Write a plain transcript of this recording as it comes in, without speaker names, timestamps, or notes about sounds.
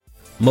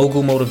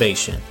Mogul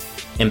Motivation,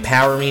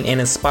 empowering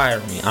and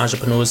inspiring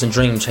entrepreneurs and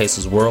dream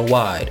chasers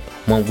worldwide,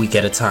 1 week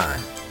at a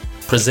time.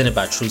 Presented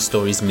by True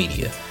Stories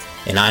Media.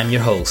 And I am your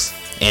host,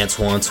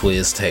 Antoine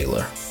Twiz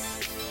Taylor.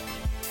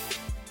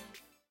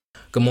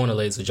 Good morning,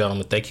 ladies and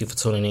gentlemen. Thank you for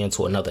tuning in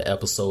to another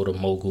episode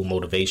of Mogul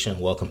Motivation.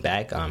 Welcome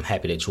back. I'm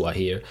happy that you are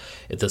here.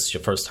 If this is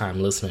your first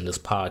time listening, this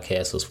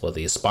podcast is for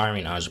the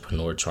aspiring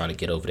entrepreneur trying to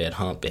get over that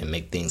hump and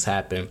make things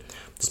happen.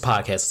 This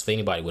podcast is for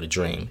anybody with a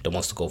dream that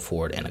wants to go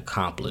forward and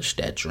accomplish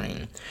that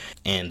dream.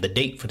 And the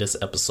date for this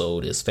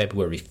episode is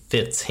February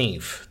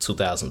 15th,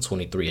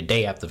 2023, a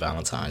day after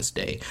Valentine's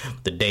Day,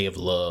 the day of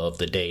love,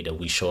 the day that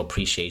we show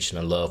appreciation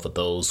and love for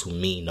those who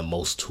mean the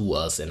most to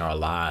us in our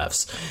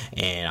lives.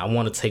 And I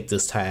want to take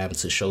this time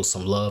to show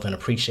some love and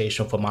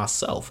appreciation for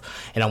myself.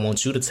 And I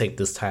want you to take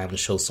this time to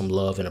show some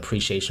love and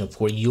appreciation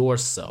for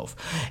yourself.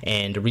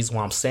 And the reason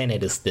why I'm saying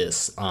it is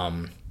this.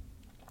 I've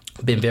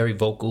been very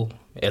vocal,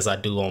 as I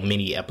do on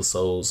many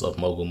episodes of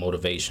Mogul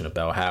Motivation,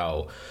 about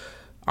how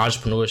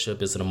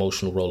entrepreneurship is an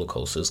emotional roller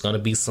coaster. It's going to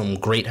be some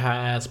great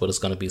highs, but it's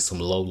going to be some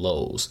low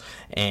lows.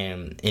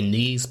 And in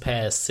these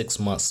past 6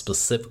 months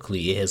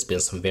specifically, it has been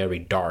some very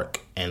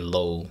dark and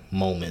low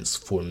moments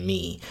for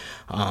me.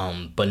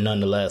 But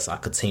nonetheless, I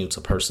continue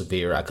to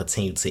persevere. I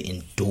continue to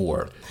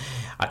endure.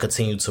 I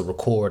continue to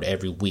record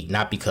every week,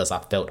 not because I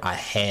felt I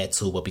had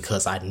to, but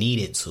because I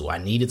needed to. I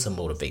needed to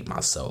motivate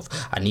myself.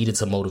 I needed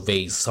to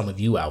motivate some of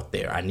you out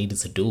there. I needed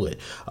to do it.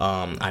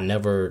 I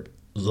never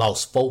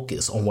lost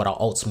focus on what I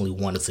ultimately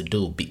wanted to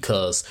do,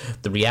 because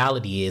the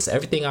reality is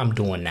everything I'm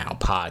doing now,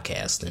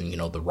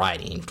 podcasting, the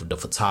writing, the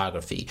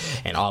photography,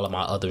 and all of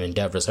my other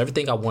endeavors,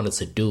 everything I wanted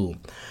to do,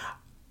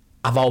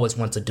 I've always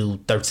wanted to do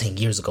 13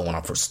 years ago when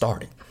I first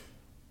started.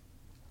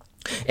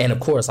 And of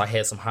course, I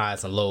had some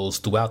highs and lows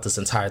throughout this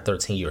entire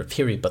 13-year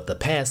period, but the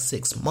past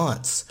 6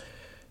 months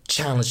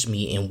challenged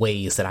me in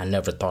ways that I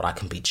never thought I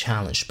could be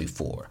challenged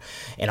before.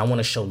 And I want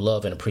to show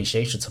love and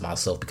appreciation to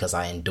myself because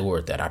I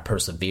endured that. I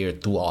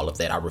persevered through all of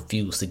that. I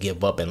refused to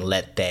give up and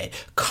let that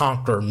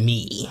conquer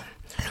me,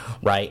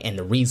 right? And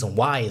the reason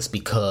why is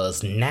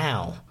because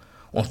now,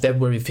 on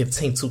February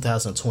 15,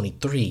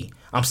 2023,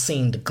 I'm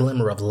seeing the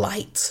glimmer of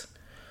light.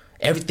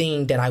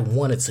 Everything that I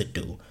wanted to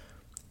do,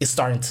 it's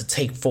starting to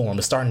take form.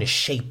 It's starting to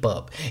shape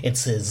up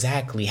into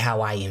exactly how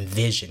I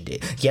envisioned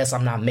it. Yes,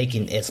 I'm not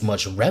making as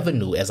much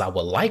revenue as I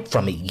would like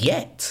from it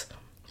yet,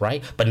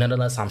 right? But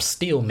nonetheless, I'm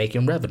still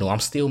making revenue. I'm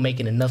still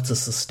making enough to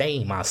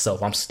sustain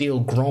myself. I'm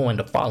still growing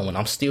the following.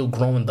 I'm still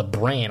growing the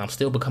brand. I'm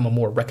still becoming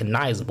more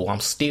recognizable.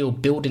 I'm still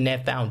building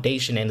that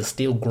foundation, and it's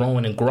still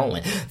growing and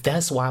growing.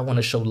 That's why I want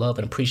to show love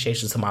and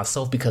appreciation to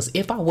myself, because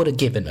if I would have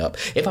given up,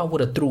 if I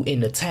would have threw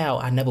in the towel,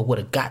 I never would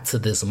have got to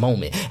this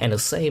moment. And the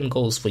same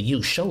goes for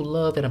you. Show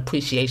love and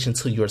appreciation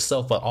to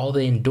yourself for all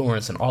the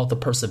endurance and all the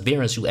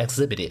perseverance you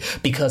exhibited,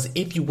 because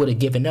if you would have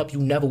given up, you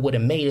never would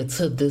have made it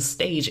to this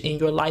stage in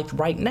your life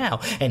right now.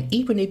 And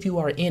even if you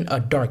are in a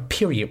dark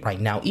period right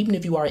now, even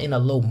if you are in a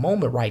low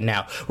moment right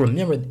now,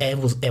 remember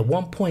at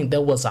one point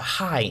there was a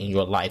high in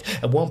your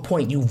life. At one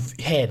point you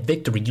had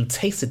victory. You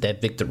tasted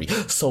that victory.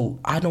 So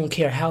I don't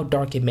care how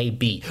dark it may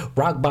be.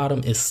 Rock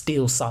bottom is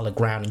still solid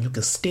ground, and you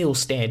can still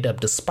stand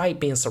up despite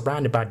being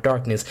surrounded by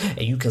darkness,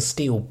 and you can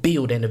still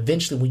build. And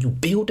eventually, when you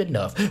build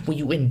enough, when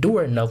you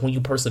endure enough, when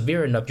you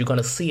persevere enough, you're going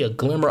to see a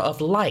glimmer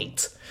of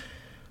light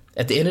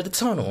at the end of the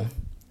tunnel.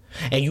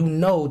 And you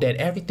know that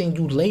everything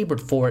you labored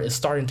for is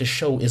starting to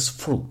show its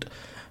fruit.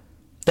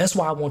 That's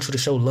why I want you to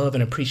show love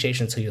and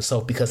appreciation to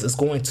yourself, because it's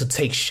going to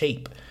take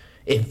shape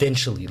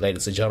eventually,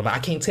 ladies and gentlemen. I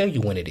can't tell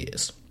you when it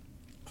is.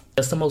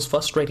 That's the most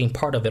frustrating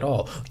part of it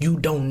all. You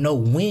don't know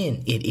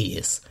when it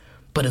is,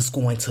 but it's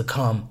going to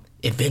come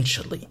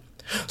eventually.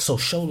 So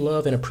show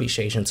love and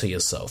appreciation to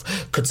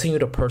yourself. Continue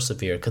to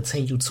persevere.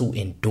 Continue to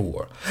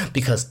endure,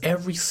 because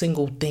every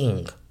single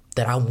thing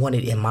that I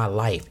wanted in my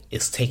life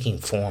is taking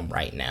form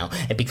right now.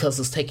 And because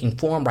it's taking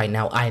form right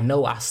now, I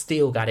know I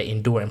still got to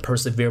endure and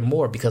persevere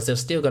more, because there's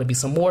still going to be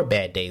some more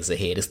bad days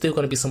ahead. There's still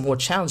going to be some more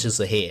challenges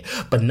ahead.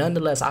 But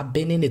nonetheless, I've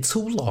been in it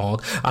too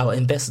long. I've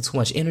invested too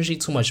much energy,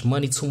 too much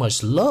money, too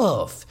much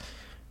love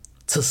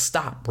to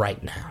stop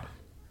right now.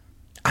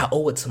 I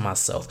owe it to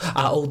myself.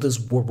 I owe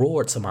this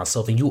reward to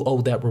myself, and you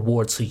owe that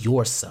reward to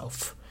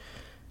yourself.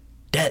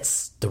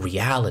 That's the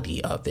reality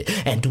of it.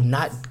 And do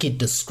not get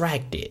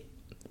distracted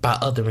by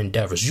other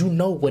endeavors. You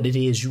know what it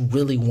is you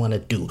really want to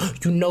do.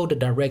 You know the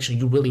direction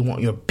you really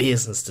want your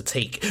business to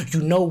take.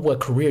 You know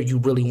what career you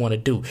really want to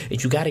do.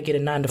 If you got to get a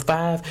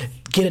 9-to-5,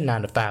 get a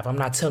 9-to-5. I'm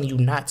not telling you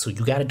not to.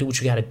 You got to do what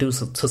you got to do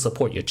to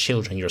support your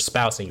children, your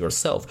spouse, and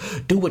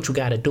yourself. Do what you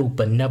got to do,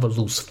 but never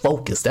lose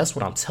focus. That's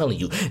what I'm telling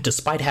you.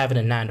 Despite having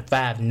a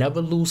 9-to-5, never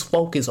lose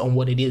focus on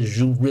what it is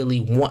you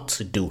really want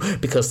to do.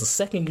 Because the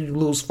second you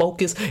lose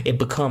focus, it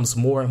becomes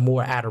more and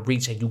more out of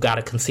reach, and you got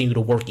to continue to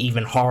work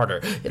even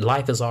harder.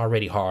 Life is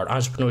already hard.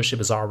 Entrepreneurship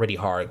is already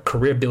hard.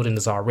 Career building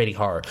is already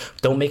hard.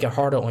 Don't make it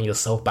harder on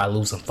yourself by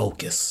losing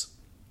focus.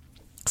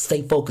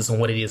 Stay focused on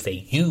what it is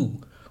that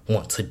you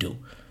want to do.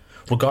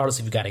 regardless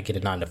if you got to get a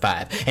 9 to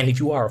 5. And if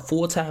you are a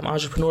full-time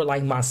entrepreneur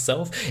like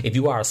myself, if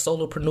you are a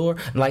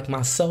solopreneur like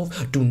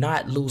myself, do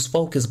not lose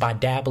focus by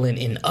dabbling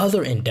in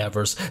other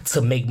endeavors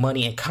to make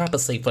money and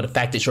compensate for the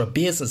fact that your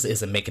business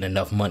isn't making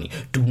enough money.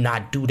 Do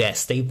not do that.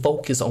 Stay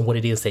focused on what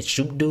it is that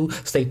you do.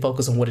 Stay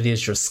focused on what it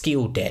is you're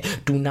skilled at.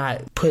 Do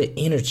not put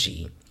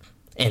energy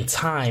and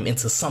time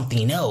into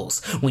something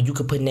else when you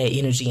could put that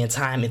energy and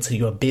time into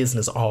your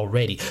business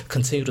already.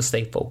 Continue to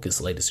stay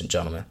focused, ladies and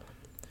gentlemen.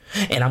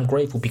 And I'm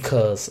grateful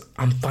because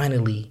I'm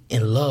finally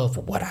in love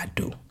with what I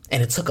do.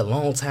 And it took a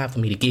long time for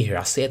me to get here.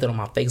 I said that on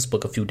my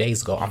Facebook a few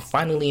days ago. I'm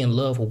finally in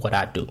love with what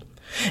I do.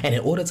 And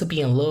in order to be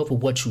in love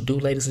with what you do,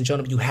 ladies and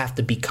gentlemen, you have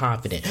to be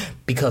confident,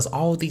 because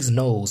all these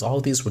no's,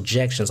 all these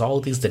rejections, all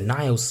these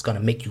denials is going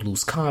to make you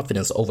lose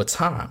confidence over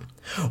time.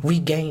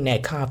 Regain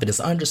that confidence.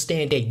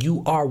 Understand that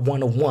you are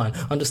one of one.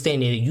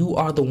 Understand that you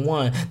are the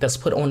one that's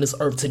put on this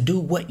earth to do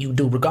what you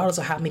do, regardless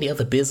of how many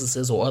other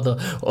businesses or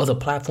other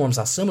platforms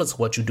are similar to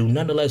what you do.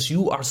 Nonetheless,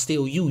 you are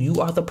still you.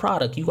 You are the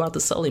product. You are the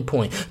selling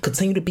point.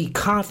 Continue to be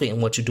confident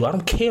in what you do. I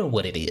don't care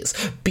what it is.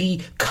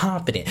 Be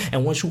confident.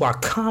 And once you are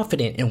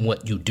confident in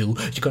what you do,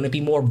 you're going to be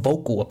more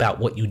vocal about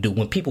what you do.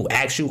 When people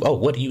ask you, oh,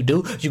 what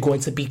do? You're going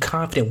to be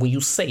confident when you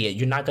say it.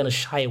 You're not going to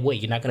shy away.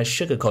 You're not going to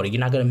sugarcoat it.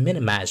 You're not going to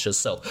minimize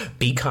yourself.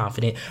 Be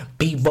confident,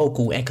 be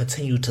vocal, and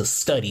continue to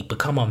study.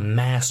 Become a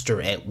master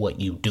at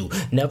what you do.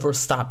 Never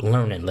stop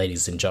learning,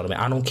 ladies and gentlemen.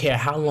 I don't care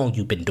how long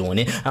you've been doing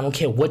it. I don't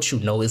care what you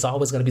know. It's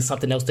always going to be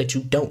something else that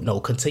you don't know.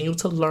 Continue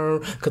to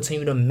learn,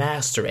 continue to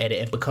master at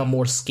it, and become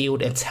more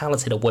skilled and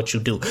talented at what you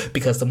do.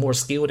 Because the more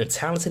skilled and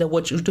talented at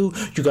what you do,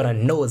 you're going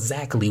to know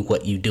exactly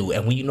what you do.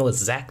 And when you know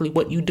exactly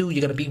what you do,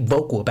 you're going to be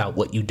vocal about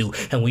what you do.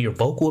 And when you're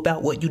vocal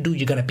about what you do,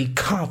 you're going to be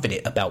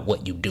confident about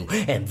what you do.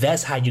 And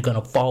that's how you're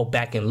going to fall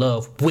back in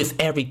love with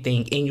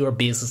everything in your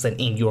business and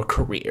in your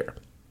career.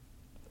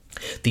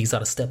 These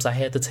are the steps I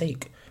had to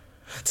take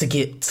to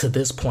get to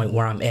this point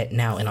where I'm at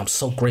now, and I'm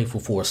so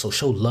grateful for it. So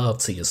show love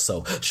to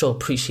yourself, show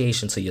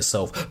appreciation to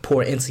yourself,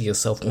 pour into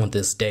yourself on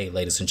this day,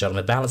 ladies and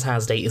gentlemen.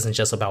 Valentine's Day isn't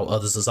just about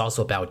others, it's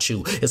also about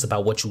you. It's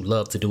about what you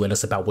love to do, and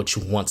it's about what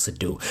you want to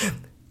do.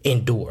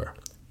 Endure,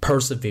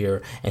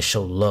 persevere, and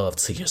show love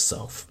to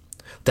yourself.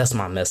 That's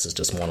my message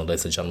this morning,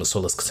 ladies and gentlemen.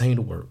 So let's continue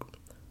to work.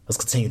 Let's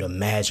continue to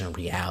imagine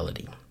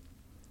reality.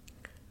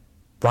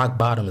 Rock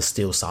bottom is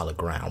still solid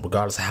ground,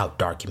 regardless of how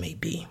dark it may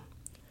be.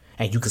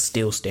 And you can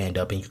still stand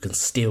up, and you can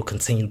still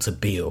continue to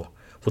build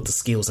with the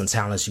skills and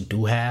talents you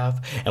do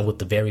have, and with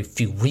the very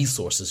few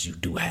resources you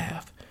do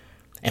have.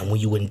 And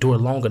when you endure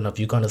long enough,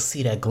 you're going to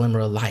see that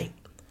glimmer of light.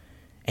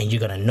 And you're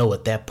going to know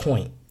at that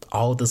point,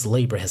 all this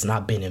labor has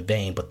not been in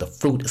vain, but the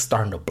fruit is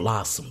starting to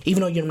blossom.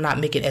 Even though you're not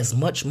making as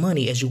much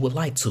money as you would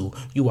like to,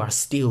 you are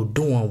still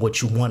doing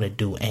what you want to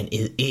do, and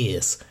it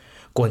is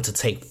going to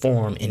take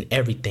form in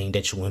everything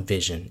that you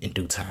envision in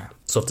due time.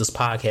 So if this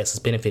podcast has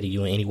benefited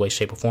you in any way,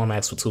 shape, or form, I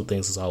ask for two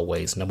things as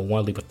always. Number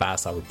one, leave a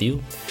 5-star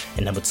review.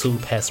 And number two,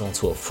 pass it on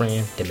to a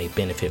friend that may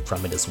benefit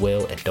from it as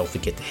well. And don't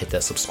forget to hit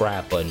that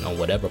subscribe button on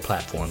whatever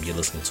platform you're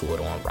listening to it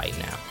on right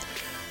now.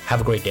 Have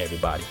a great day,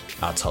 everybody.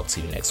 I'll talk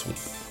to you next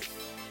week.